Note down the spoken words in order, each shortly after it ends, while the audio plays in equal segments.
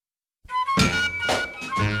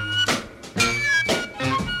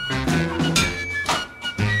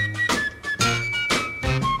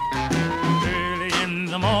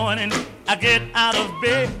out of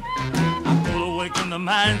bed. I pull away from the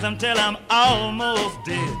mines until I'm almost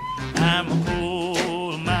dead. I'm a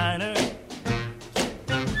coal miner.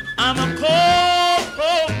 I'm a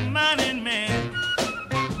coal mining man.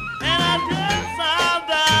 And I guess I'll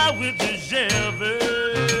die with the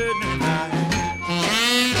shovel in my hand.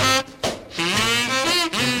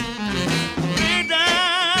 Way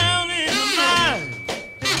down in the mine,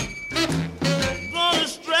 gonna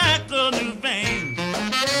strike a new vein.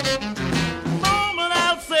 Moment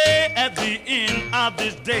I'll say at the end of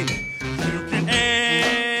this day, you can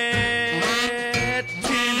add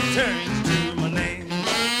 10 turns to my name.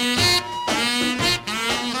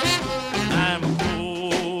 I'm a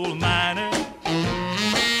coal miner.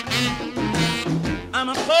 I'm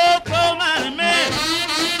a coal mining man.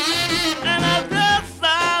 And I guess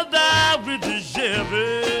I'll die with the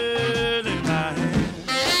shovel in my hand.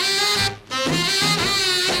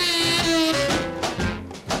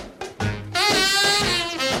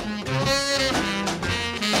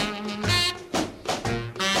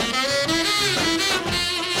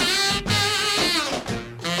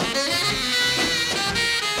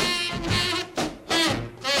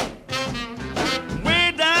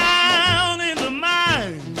 Way down in the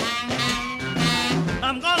mine,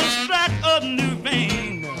 I'm gonna strike a new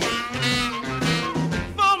vein.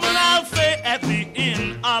 Woman, I'll say at the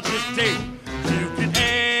end of this day, you can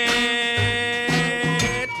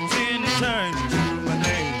add 10 turns to my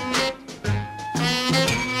name.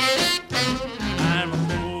 I'm a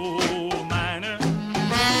coal miner.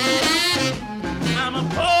 I'm a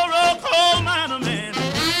poor old coal miner man.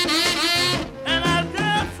 And I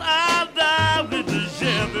guess I'll die with the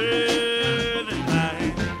shovel in my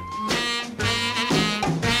hand.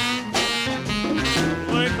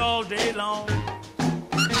 Work all day long.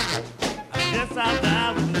 I guess I'll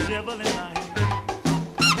die with the shovel in my hand.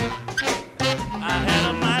 I had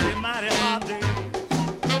a mighty, mighty hard day.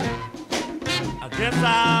 I guess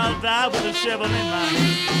I'll die with a shovel in my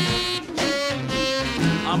hand.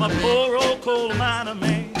 I'm a poor old coal miner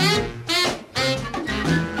man,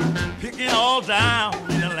 picking all down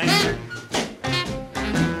in the land.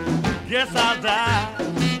 Guess I'll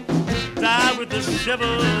die with the shovel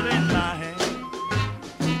in my hand.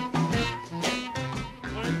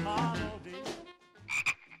 Work hard all day.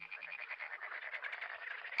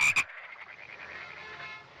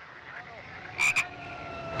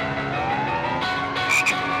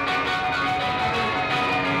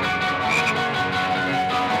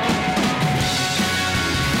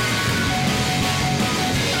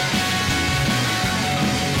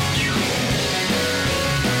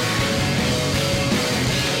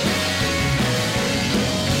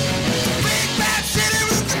 Well,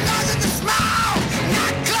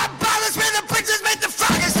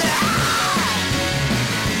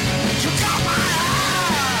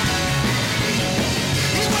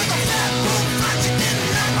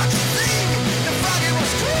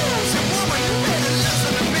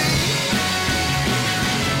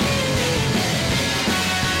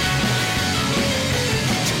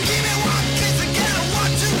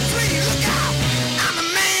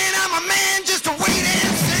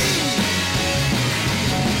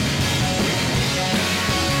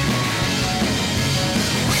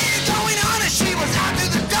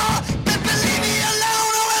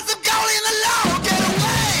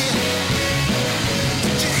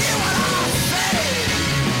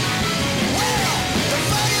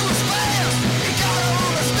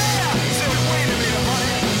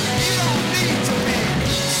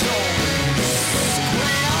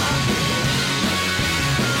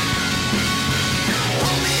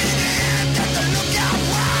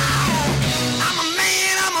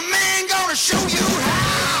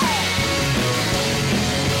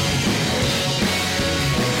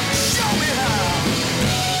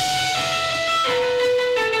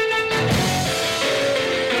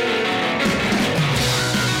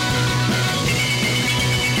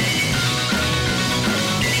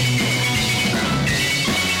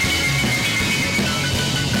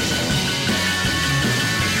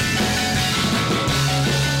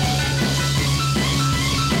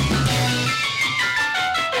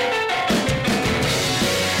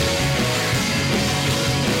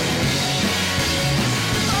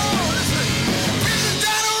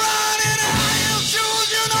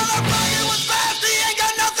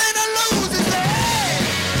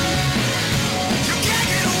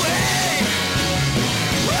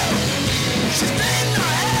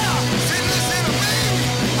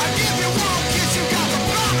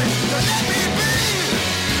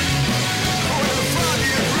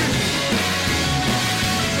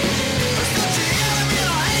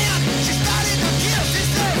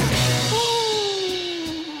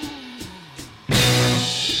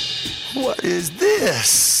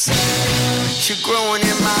 You're growing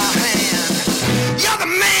in my hand. You're the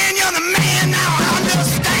man, now I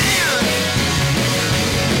understand.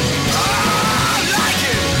 Oh, I like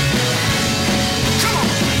it. Come on.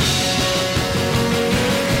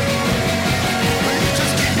 Well, you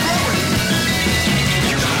just keep growing.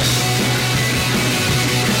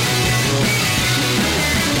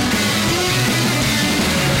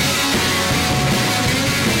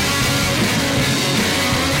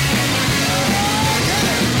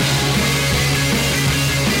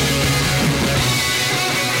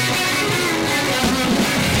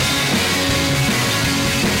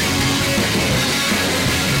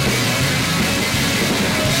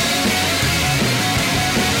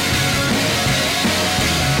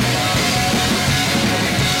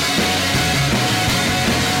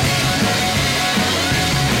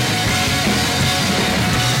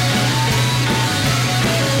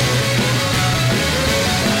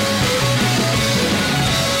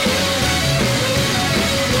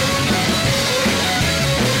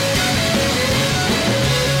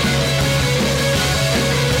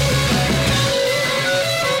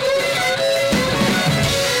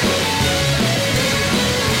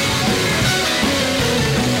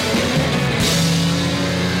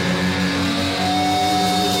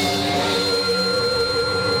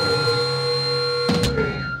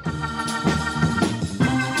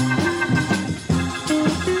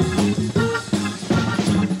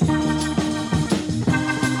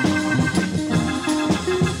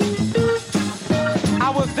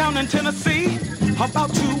 In Tennessee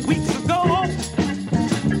about 2 weeks ago.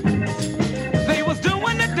 They was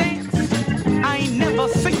doing a dance I ain't never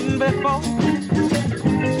seen before.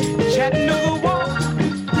 Chattanooga Walk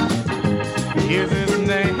is his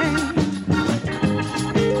name.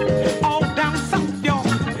 All down south, y'all,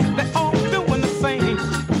 they all doing the same.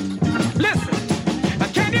 Listen,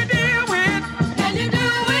 can you do it? Can you do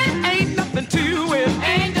it? Ain't nothing to it.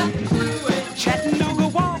 Ain't nothing to it. Chattanooga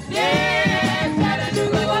Walk.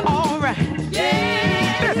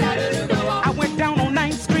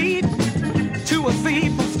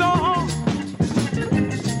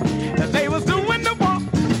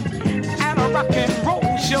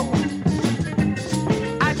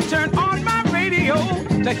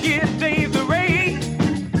 To hear Dave the Ray.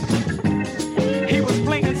 He was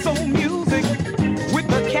playing soul music with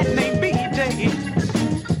a cat named BJ.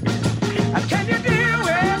 Can you do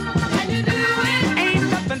it? Can you do it? Ain't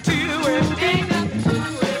nothing to it. Ain't nothing to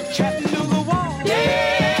it. Chattanooga Walk.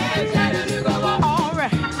 Yeah, Chattanooga Walk. All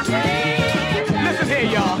right. Yeah. Listen here,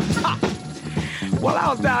 y'all. Ha. While I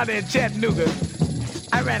was down there in Chattanooga,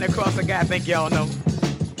 I ran across a guy I think y'all know.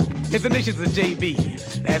 His initials are JB.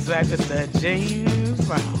 That's right, Mr. James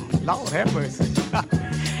Brown. Lord have mercy.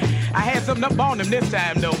 I had something up on him this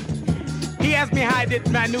time, though. He asked me how I did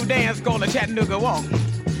my new dance called the Chattanooga Walk.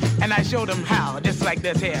 And I showed him how, just like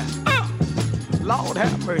this here. Lord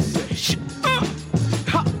have mercy.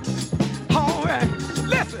 All right,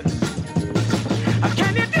 listen.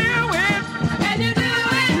 Can you do it? Can you do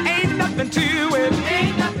it? Ain't nothing to it.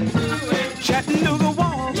 Ain't nothing to it. Chattanooga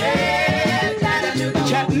Walk. Yeah, Chattanooga Walk.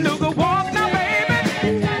 Chattanooga Walk.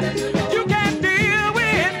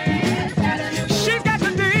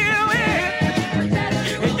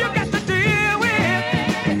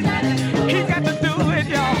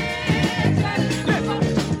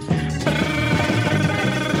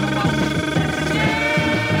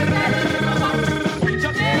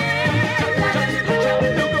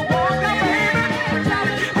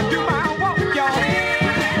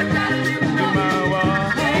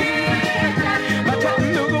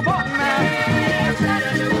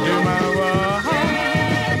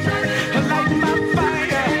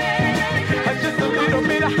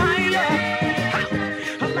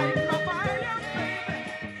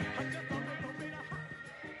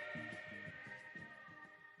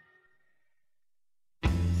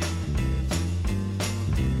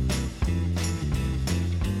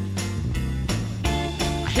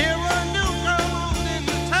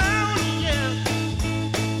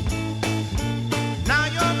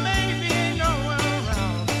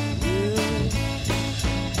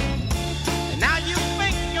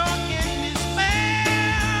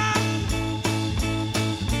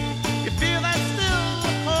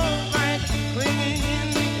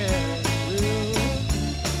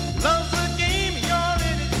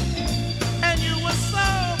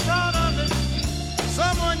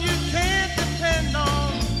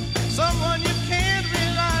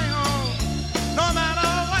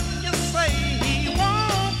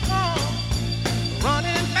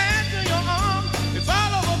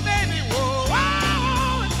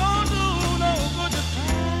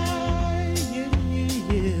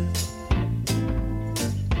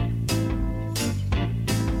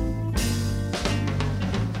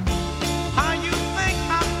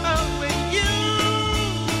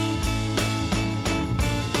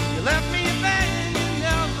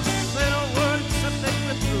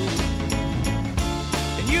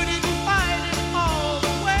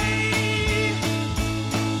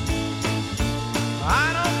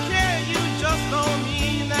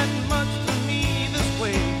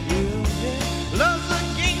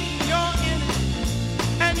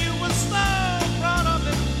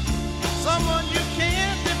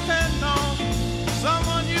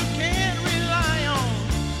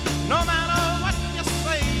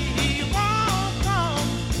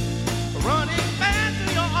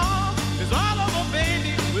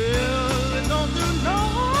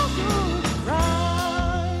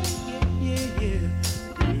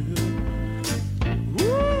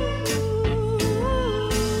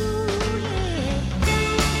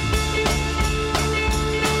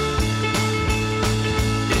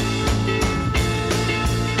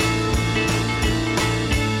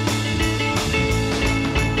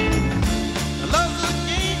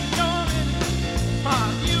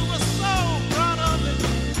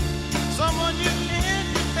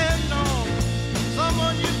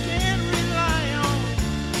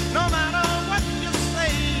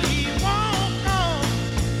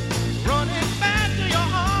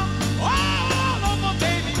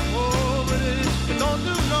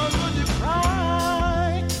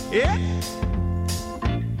 Yeah.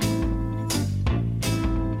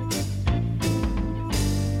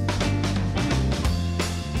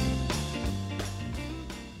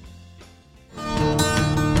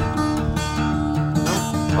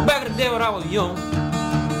 Back in the day when I was young,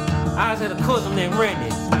 I was at a cousin named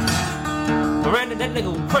Randy. Randy, that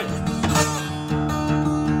nigga was crazy.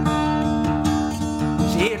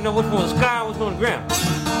 He didn't know which one was sky, which one was ground.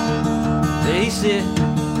 Then he said,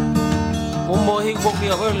 one more, he woke me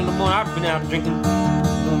up early in the morning. I'd been out drinking,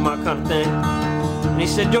 doing my kind of thing. And he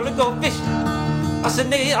said, yo, let's go fishing. I said,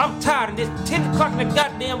 nigga, I'm tired of this. 10 o'clock in the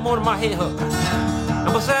goddamn morning, my head hurt.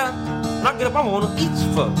 And besides, when I get up, I want to eat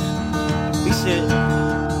some fuck. He said,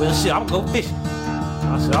 well, shit, I'm gonna go fishing.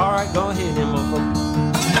 I said, all right, go ahead then, motherfucker.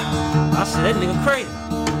 I said, that nigga crazy.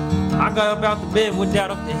 I got up out the bed, went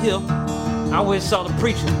down up the hill. I went and saw the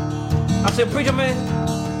preacher. I said, preacher, man,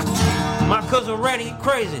 my cousin Randy, he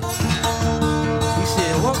crazy. He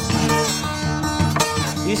said, what?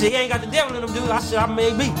 He said, he ain't got the devil in him, dude. I said, I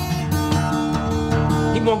may be.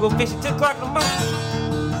 He gonna go fishing 10 o'clock in the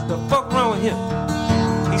morning. The fuck wrong with him?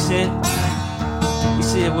 He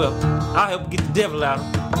said, well, I'll help get the devil out of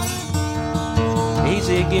him. And he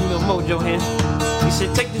said, give me a mojo hand. He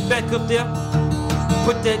said, take this back up there,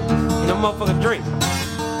 put that in a motherfucking drink.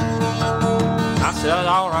 I said,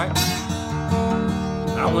 all right.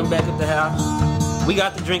 I went back at the house. We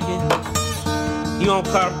got to drinking. He gonna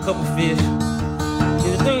caught a couple fish.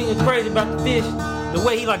 And the thing that's crazy about the fish, the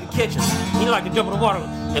way he like to catch them. He like to jump in the water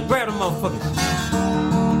and grab them motherfuckers.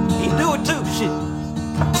 He do it too, shit.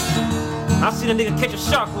 I seen a nigga catch a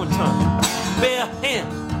shark one time. Bare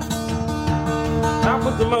hands. I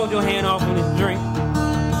put the mojo hand off on his drink.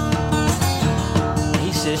 And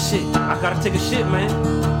he said, shit, I gotta take a shit, man.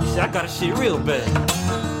 He said, I got a shit real bad.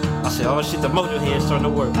 I said, oh shit, the mojo hand starting to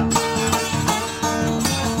work.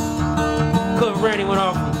 Cousin Randy went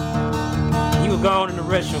off. He was gone in the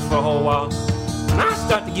restroom for a whole while. And I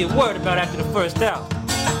started to get worried about after the first hour.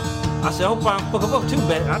 I said, I hope I don't fuck up too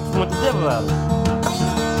bad. I just want the devil out of it.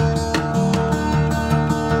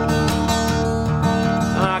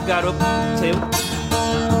 I got up the table.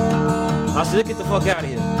 I said, let's get the fuck out of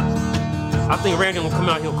here. I think Randy gonna come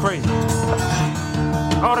out here crazy.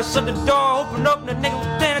 All of a sudden the door opened up and the nigga was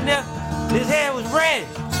standing there. His hair was red.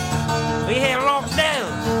 He had long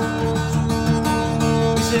nails.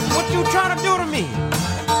 He said, what you trying to do to me?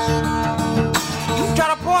 You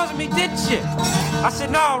trying to poison me, didn't you? I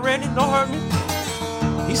said, no, Randy, don't hurt me.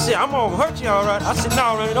 He said, I'm gonna hurt you, all right. I said,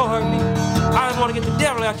 no, Randy, don't hurt me. I just want to get the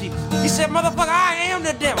devil out of you. He said, motherfucker, I am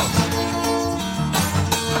the devil.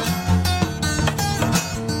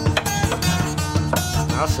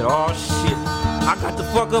 I said, oh shit. I got the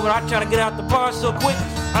fuck up and I try to get out the bar so quick.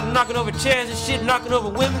 I'm knocking over chairs and shit, knocking over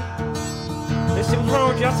women. They said, what's wrong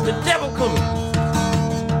with you? I said, the devil coming.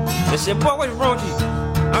 They said, boy, what's wrong with you?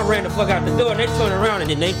 I ran the fuck out the door and they turned around and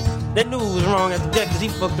then they knew it was wrong after that because he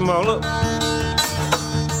fucked them all up.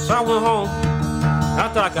 So I went home. I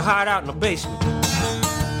thought I could hide out in the basement.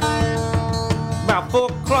 About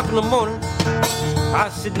 4 o'clock in the morning, I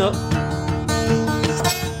was sitting up.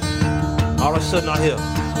 All of a sudden I hear,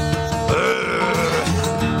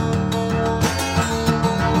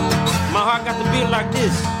 my heart got to beat like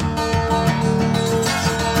this.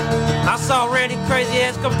 I saw Randy crazy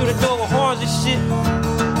ass come through the door with horns and shit.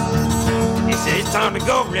 He said, it's time to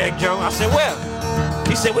go, Black Joe. I said, well.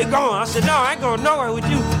 He said, we going. I said, no, I ain't going nowhere with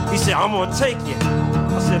you. He said, I'm gonna take you.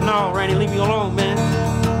 I said, no, Randy, leave me alone, man.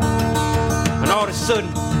 And all of a sudden,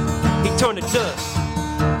 he turned to dust.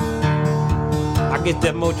 I guess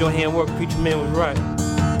that mojo hand work, preacher man was right.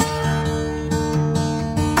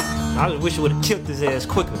 I just wish I would have killed his ass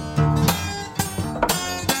quicker.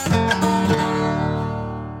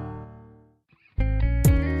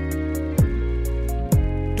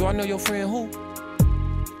 Do I know your friend who?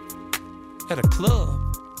 At a club.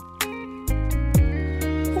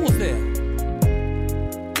 Who was there?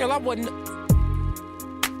 Girl, I wasn't.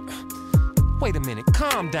 Wait a minute,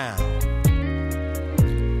 calm down.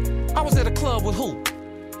 I was at a club with who?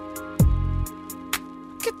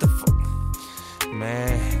 Get the fuck.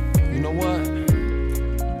 Man, you know what?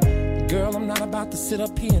 Girl, I'm not about to sit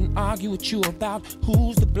up here and argue with you about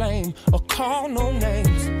who's to blame or call no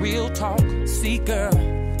names. Real talk, see, girl.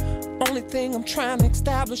 Only thing I'm trying to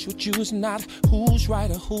establish with you is not who's right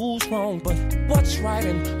or who's wrong, but what's right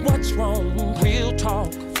and what's wrong. Real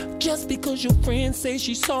talk. Just because your friend says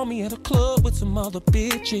she saw me at a club with some other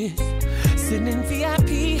bitches, sitting in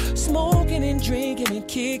VIP, smoking and drinking and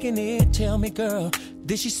kicking it. Tell me, girl,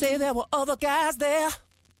 did she say there were other guys there?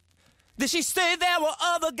 Did she say there were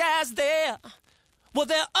other guys there? Were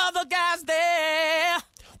there other guys there?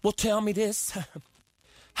 Well, tell me this.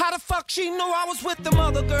 How the fuck she know I was with them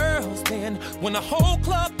other girls then? When the whole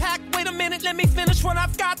club packed, wait a minute, let me finish what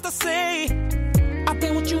I've got to say. I've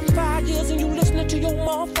been with you 5 years and you listening to your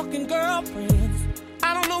motherfucking girlfriends.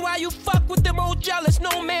 I don't know why you fuck with them old jealous,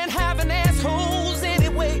 no man having assholes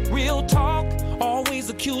anyway. Real talk, always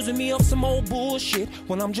accusing me of some old bullshit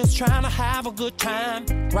when I'm just trying to have a good time.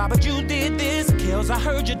 Robert, you did this, Kills, I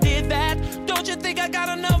heard you did that. Don't you think I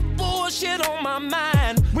got enough bullshit on my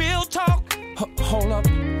mind? Real talk, hold up.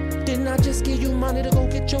 Didn't I just give you money to go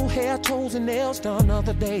get your hair, toes, and nails done the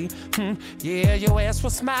other day? Yeah, your ass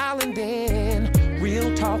was smiling then.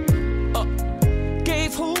 Real talk,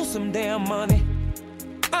 gave who some damn money?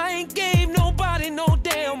 I ain't gave nobody no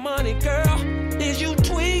damn money, girl. Is you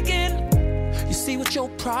tweaking? You see what your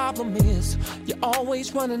problem is? You're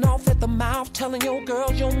always running off at the mouth, telling your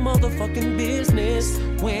girls your motherfucking business.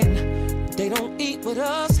 When they don't eat with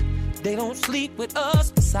us, they don't sleep with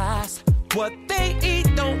us. Besides, what they eat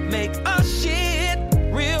don't make us shit.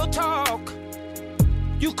 Real talk.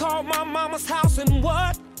 You called my mama's house and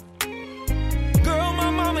what? Girl, my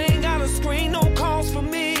mama ain't got a screen, no calls for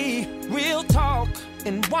me. Real talk.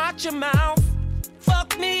 And watch your mouth.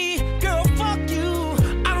 Fuck me, girl, fuck you.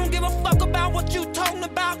 I don't give a fuck about what you talking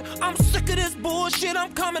about. I'm sick of this bullshit.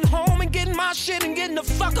 I'm coming home and getting my shit and getting the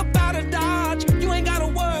fuck up out of Dodge. You ain't gotta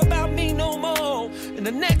worry about me no more. And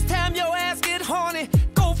the next time your ass get horny,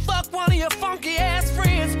 go fuck one of your funky ass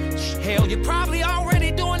friends. Hell, you're probably already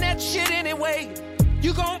doing that shit anyway.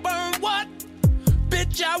 You gon' burn what?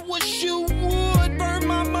 Bitch, I wish you would burn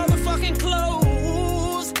my motherfucking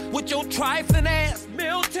clothes with your trifling ass,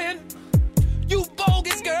 Milton. You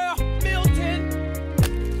bogus girl, Milton.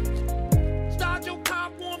 Start your car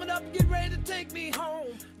warming up, get ready to take me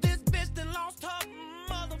home. This bitch done lost her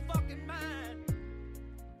motherfucking mind.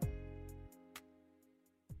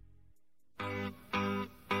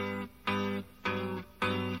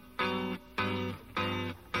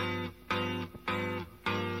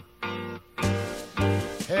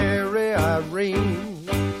 Harry, Irene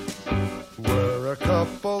were a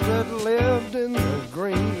couple that lived in the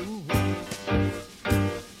green.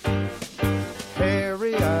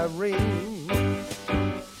 Harry, Irene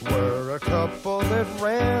were a couple that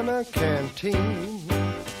ran a canteen.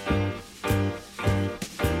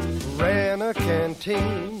 Ran a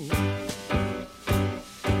canteen.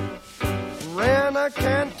 Ran a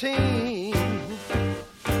canteen.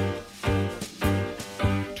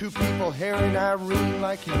 Two people, Harry and Irene,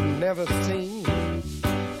 like you've never seen.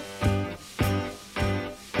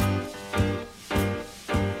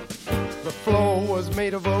 The floor was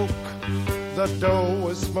made of oak, the dough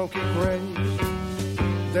was smoky gray.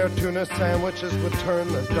 Their tuna sandwiches would turn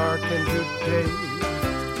the dark into day.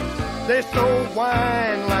 They sold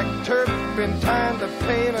wine like turpentine to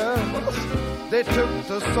painters. They took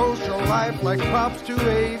the social life like props to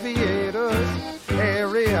aviators.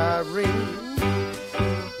 Harry, Irene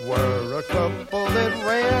were a couple that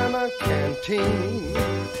ran a canteen.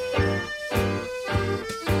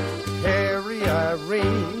 Harry,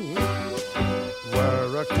 Irene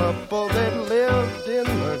were a couple that lived in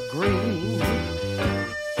the green.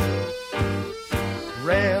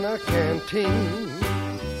 Ran a canteen.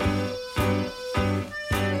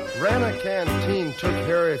 Ran a canteen, took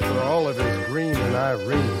Harry for all of his green and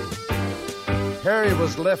Irene. Harry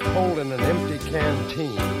was left holding an empty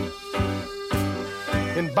canteen.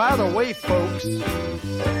 And by the way, folks,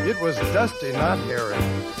 it was Dusty, not Harry.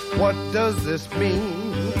 What does this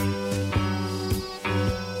mean?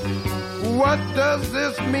 What does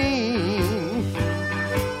this mean?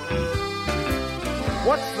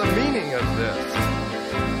 What's the meaning of this?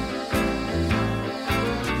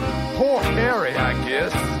 Poor Harry, I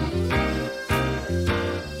guess.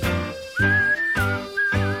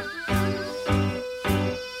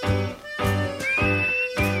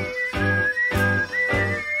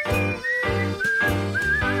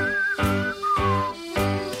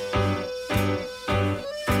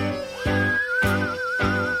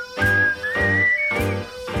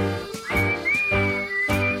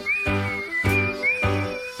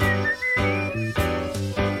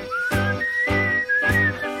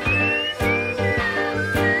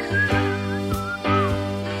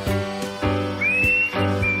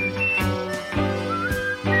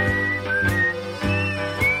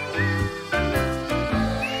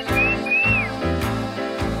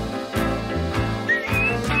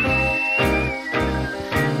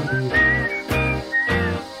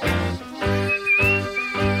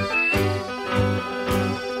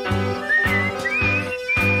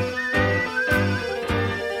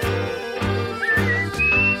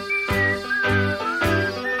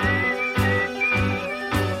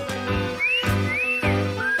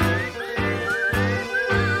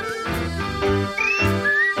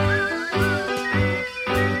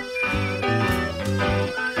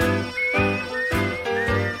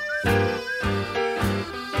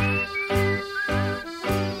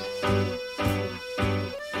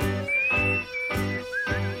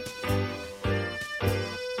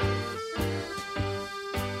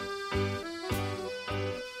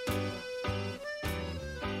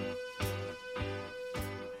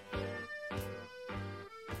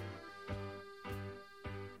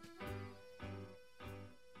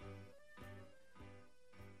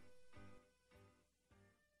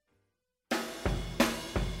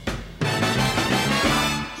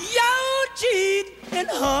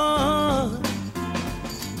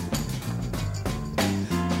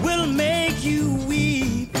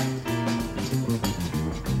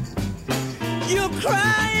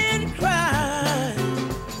 cry and cry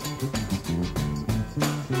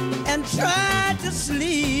and try to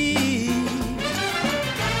sleep,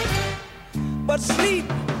 but sleep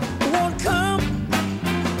won't come.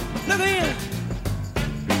 Look here,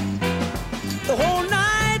 the whole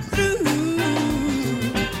night through.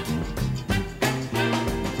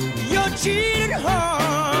 Your cheated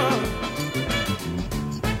heart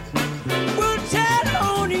will tell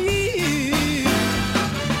on you.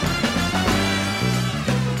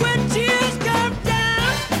 When tears come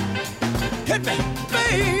down, hit me,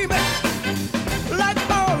 baby, like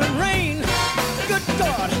falling rain. Good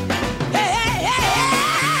God. Hey, hey, hey,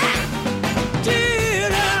 hey.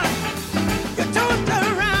 Till you tossed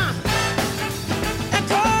around and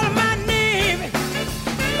called my name.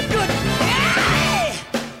 Good. Hey,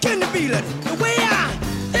 can you feel it? The way I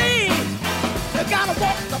think, you gotta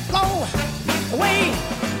walk the floor the way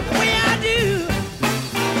I do.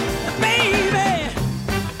 Baby,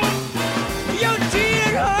 your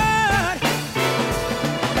cheated heart,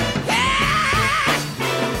 yeah,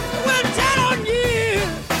 will tell on you.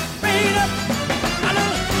 Bring up my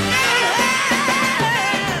little,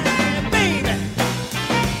 baby,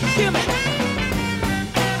 give me.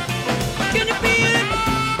 Can you feel it?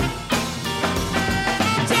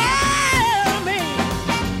 Tell me,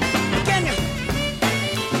 can you?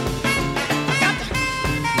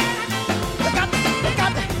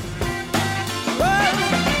 Got to, whoa,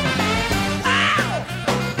 ow,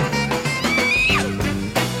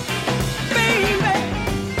 baby,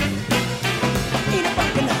 ain't it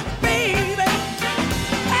fucking up, baby,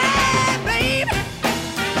 hey, baby,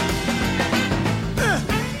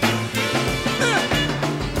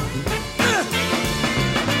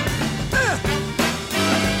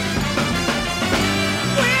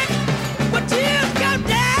 when tears come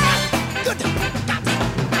down, good,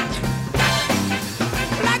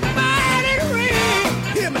 like mighty rain,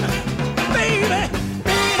 hear me now, baby,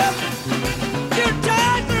 beat up, you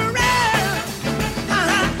turn around,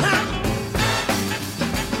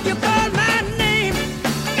 you call my name,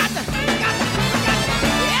 got to,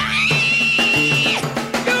 yeah,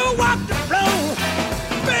 you walk the floor,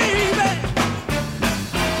 baby,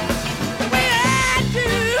 the way I do,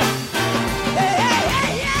 hey, hey,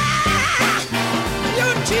 hey, yeah, you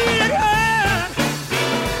cheated her,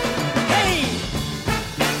 hey,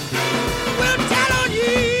 we'll tell on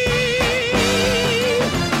you,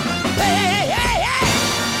 hey, hey, hey,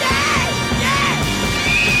 yeah, yeah.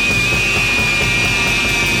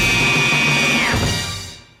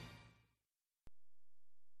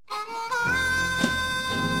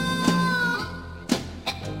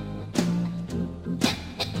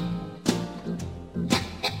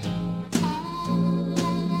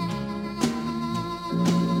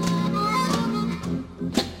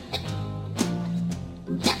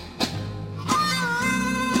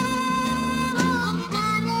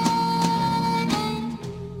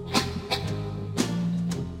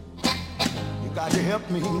 You got to help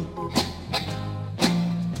me.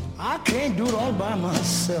 I can't do it all by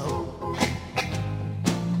myself.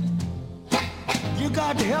 You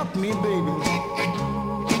got to help me, baby.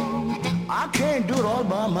 I can't do it all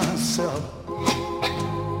by myself.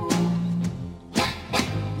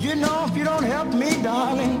 You know, if you don't help me,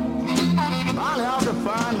 darling, I'll have to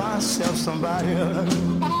find myself somebody else.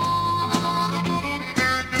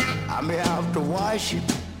 I may have to wash it,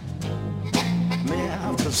 may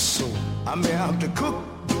have to sew, I may have to cook,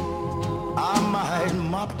 I might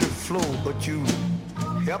mop the floor, but you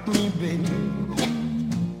help me, baby.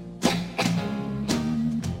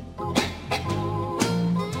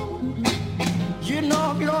 You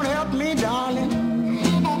know, if you don't help me, darling,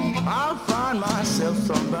 I'll find myself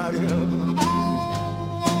somebody else.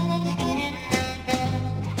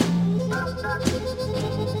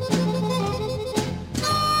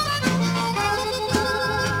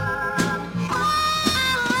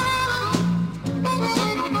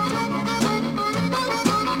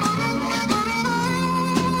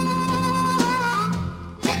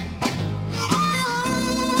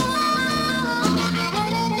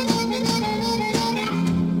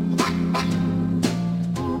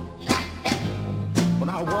 When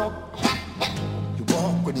I walk, you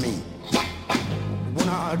walk with me. When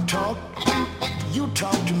I talk, you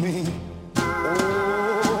talk to me.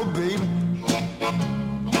 Oh, baby,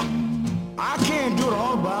 I can't do it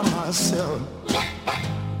all by myself.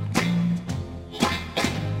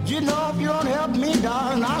 You know, if you don't help me,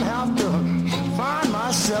 darling, I'll have to find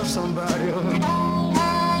myself somebody else.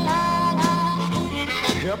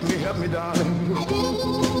 Help me, darling.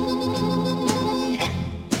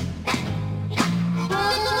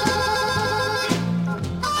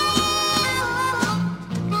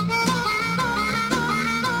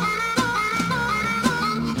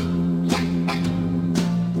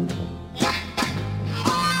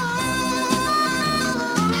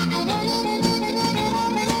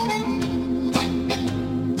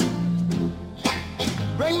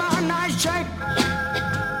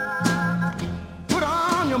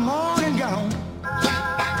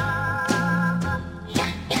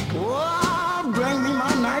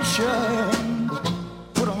 station.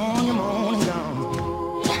 Put on your morning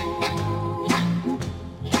gown.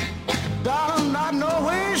 Darling, I know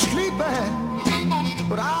where you're sleeping,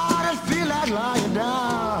 but I just feel like lying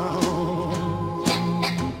down.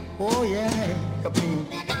 Oh yeah, help me.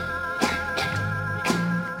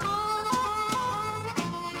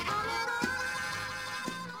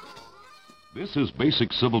 This is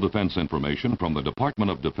basic civil defense information from the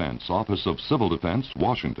Department of Defense, Office of Civil Defense,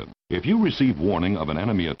 Washington. If you receive warning of an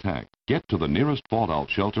enemy attack, get to the nearest fallout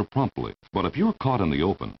shelter promptly. But if you're caught in the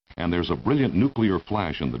open and there's a brilliant nuclear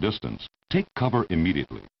flash in the distance, take cover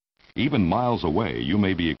immediately. Even miles away, you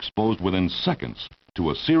may be exposed within seconds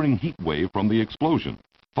to a searing heat wave from the explosion,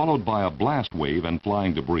 followed by a blast wave and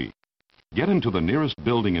flying debris. Get into the nearest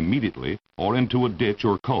building immediately or into a ditch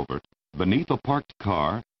or culvert, beneath a parked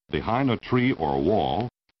car, behind a tree or a wall,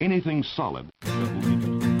 anything solid that will be...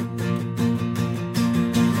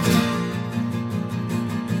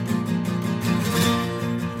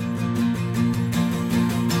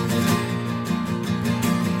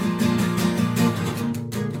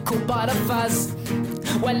 Caught by the fuzz,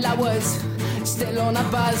 well I was still on a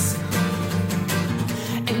buzz.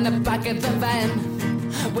 In the back of the van,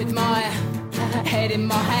 with my head in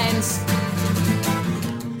my hands.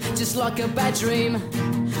 Just like a bad dream,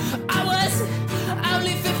 I was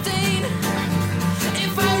only 15.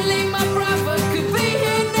 If only my brother could be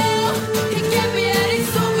here now. He'd get me and he'd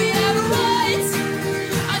sort me out right.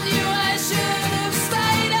 I knew I should have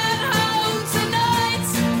stayed at home tonight.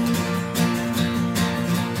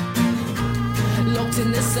 Locked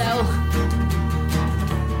in the cell,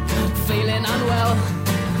 feeling unwell.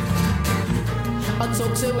 I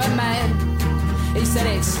talked to a man, he said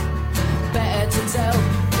it's better to tell.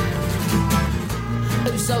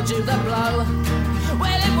 Who sold you the blow?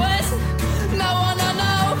 Well, it was no one I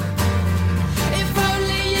know. If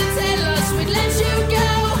only you tell us, we'd let you go.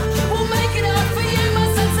 We'll make it up for you, my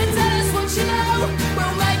son, so tell us what you know.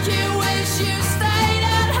 We'll make you wish you stayed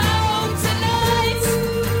at home tonight.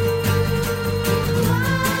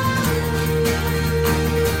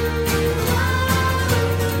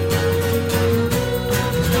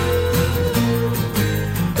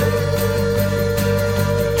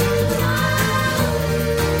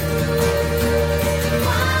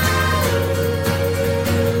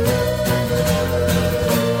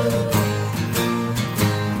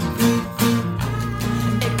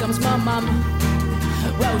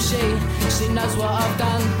 She knows what I've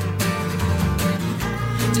done.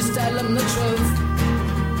 Just tell them the truth.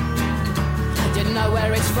 You know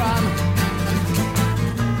where it's from.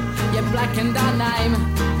 You blackened our name.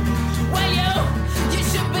 Well, you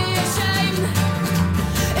should be ashamed.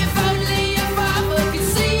 If only your father could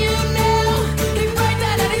see you now, he'd break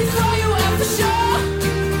down and he'd throw you out for sure.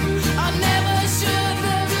 I never should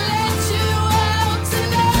have let you out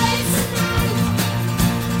tonight.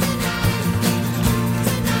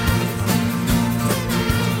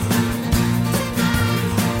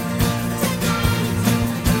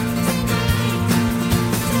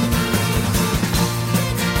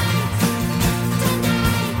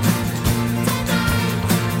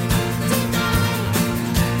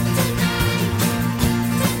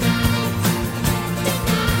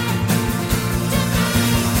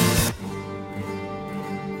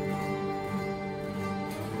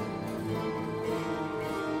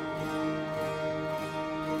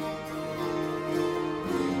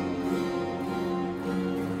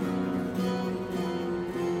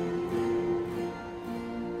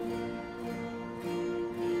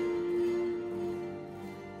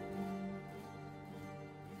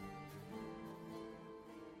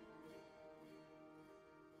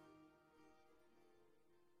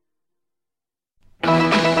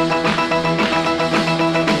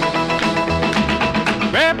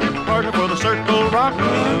 For the circle rock,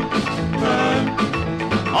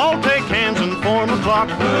 all take hands and form a clock.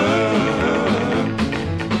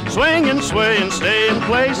 Swing and sway and stay in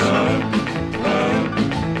place.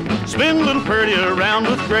 Spin little pretty around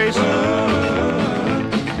with grace.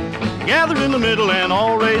 Gather in the middle and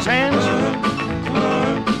all raise hands.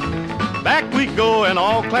 Back we go and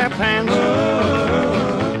all clap hands.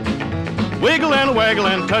 Wiggle and waggle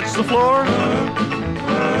and touch the floor.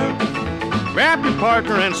 Grab your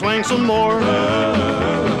partner and swing some more. Circle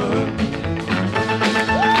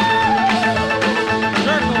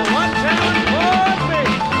 1, 2, 4, 3.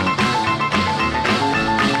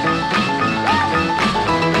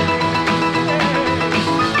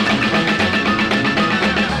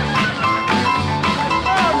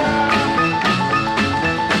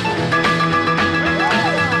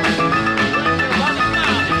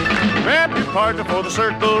 Grab your partner for the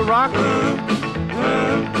circle rock.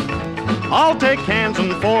 I'll take hands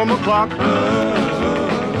and form a clock.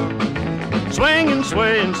 Swing and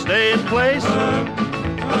sway and stay in place.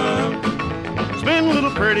 Spin a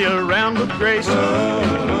little pretty around with grace.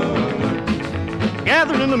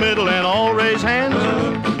 Gathered in the middle and all raise hands.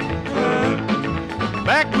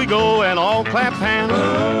 Back we go and all clap hands.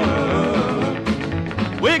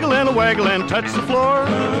 Wiggle and a waggle and touch the floor.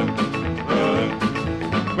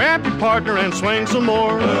 Grab your partner and swing some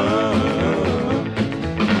more.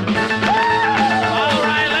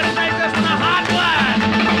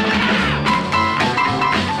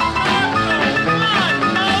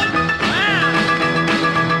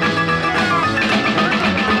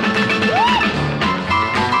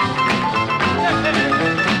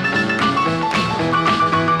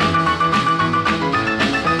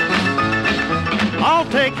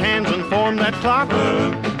 Take hands and form that clock.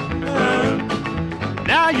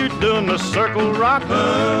 Now you're doing the circle rock.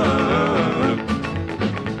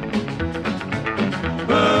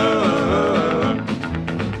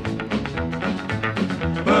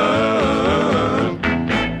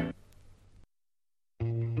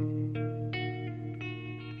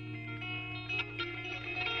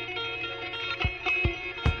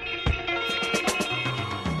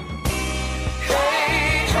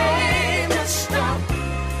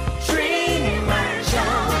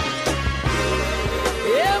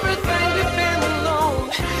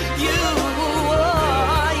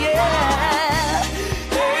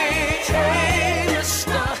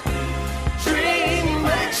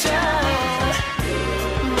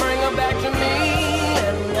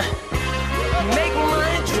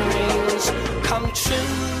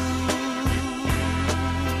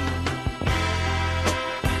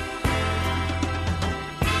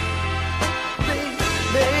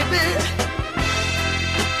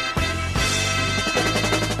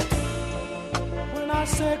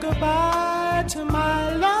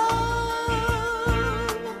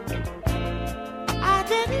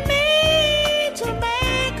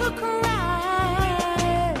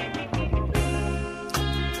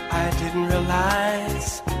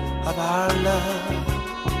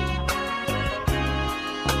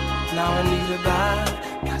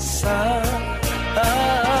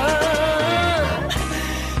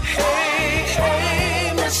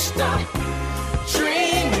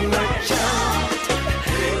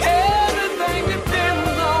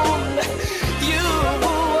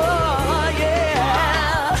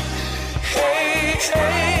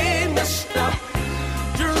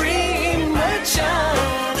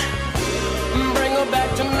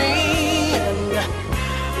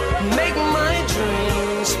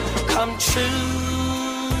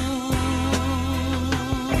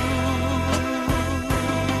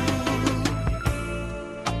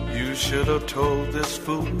 Told this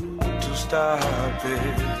fool to stop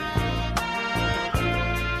it.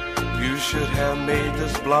 You should have made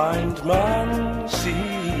this blind man see.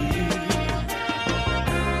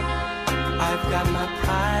 I've got my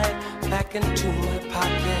pride back into my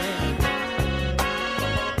pocket.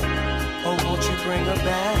 Oh, won't you bring her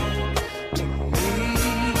back to me?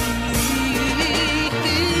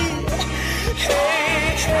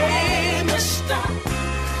 Hey, hey, mister,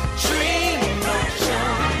 dream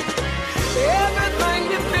merchant. Everything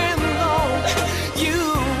depends on you,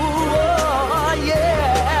 oh,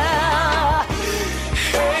 yeah.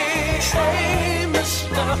 Hey, hey,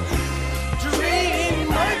 Mr. Dream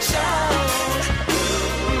Merchant,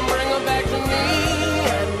 bring her back to me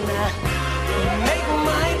and make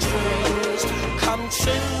my dreams come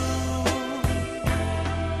true.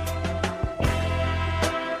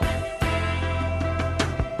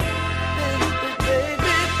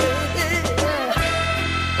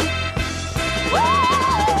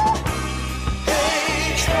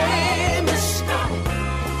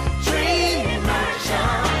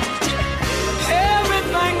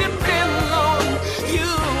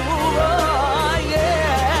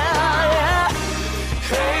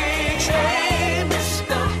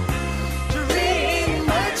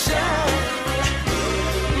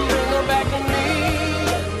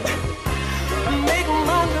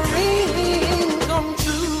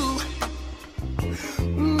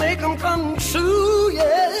 Come true,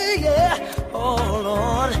 yeah, yeah. Oh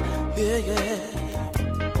Lord, yeah, yeah.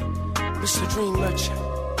 Mr. Dream Merchant,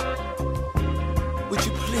 would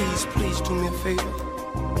you please do me a favor?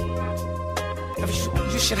 If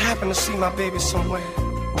you should happen to see my baby somewhere,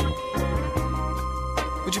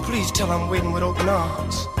 would you please tell her I'm waiting with open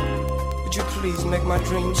arms? Would you please make my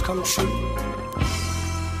dreams come true?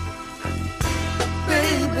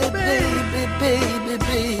 Baby, baby, baby,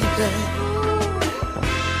 baby.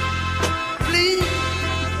 Please,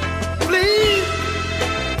 please,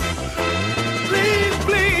 please,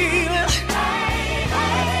 please.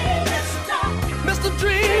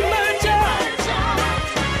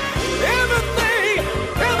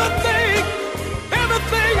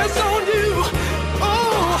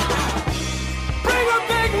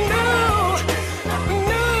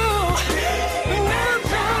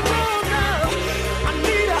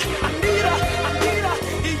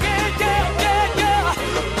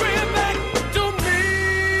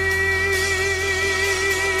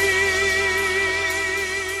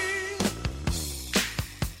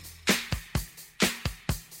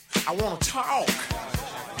 I want to talk.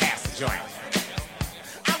 Pass the joint.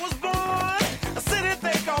 I was born a city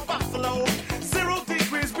they call Buffalo. 0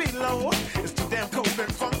 degrees below. It's too damn cold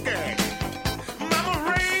and funky.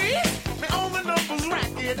 Mama raised me on the numbers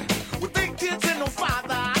racket with 8 kids and no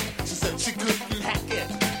father. She said she couldn't hack it.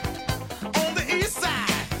 On the east side,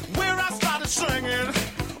 where I started singing,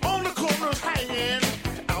 on the corners hanging,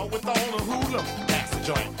 out with all the hula. Pass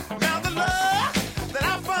the joint. Now the love that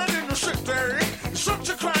I find in the city, such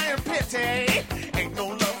a crying pity. Ain't no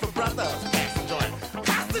love for brothers. Pass the joint.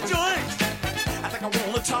 Pass the joint. I think I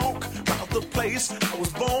wanna talk about the place I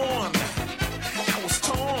was born. I was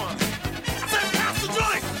torn. I said, pass the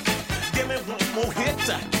joint. Give me one more hit.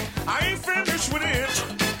 I ain't finished with it.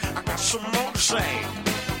 I got some more to say.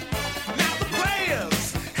 Now the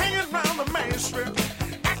players hanging around the main strip,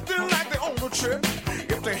 acting like they own the trip.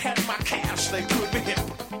 If they had my cash, they could be hip.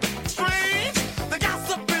 Strange, the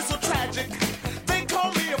gossip is so tragic. They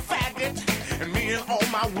call me a faggot, and me and all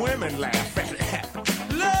my women laugh at it.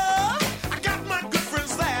 Love, I got my good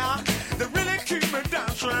friends there. They really keep me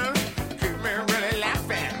dancing, keep me really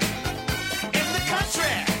laughing. In the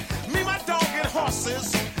country, me, my dog, and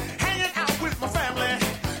horses, hanging out with my family,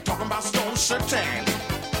 talking about Stone City.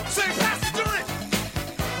 Say, pass the joint.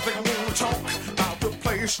 I think I wanna talk about the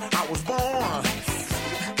place I was born.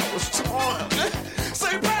 I was torn.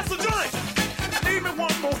 Say, pass the joint. I need me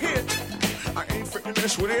one more hit. I ain't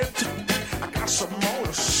finished with it. I got some more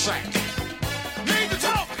to say. Need to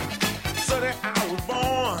talk. City I was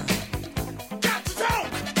born. Got to talk.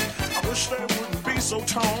 I wish they wouldn't be so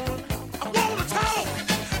torn. I wanna talk.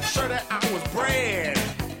 City I was bred.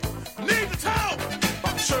 Need to talk.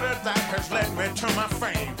 I'm sure that has led me to my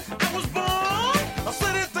fame. I was born a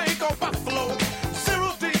city they call Buffalo.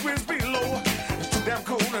 0 degrees below. It's too damn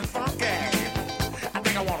cold and funky. I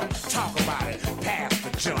think I wanna talk about it. Pass the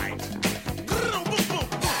joint.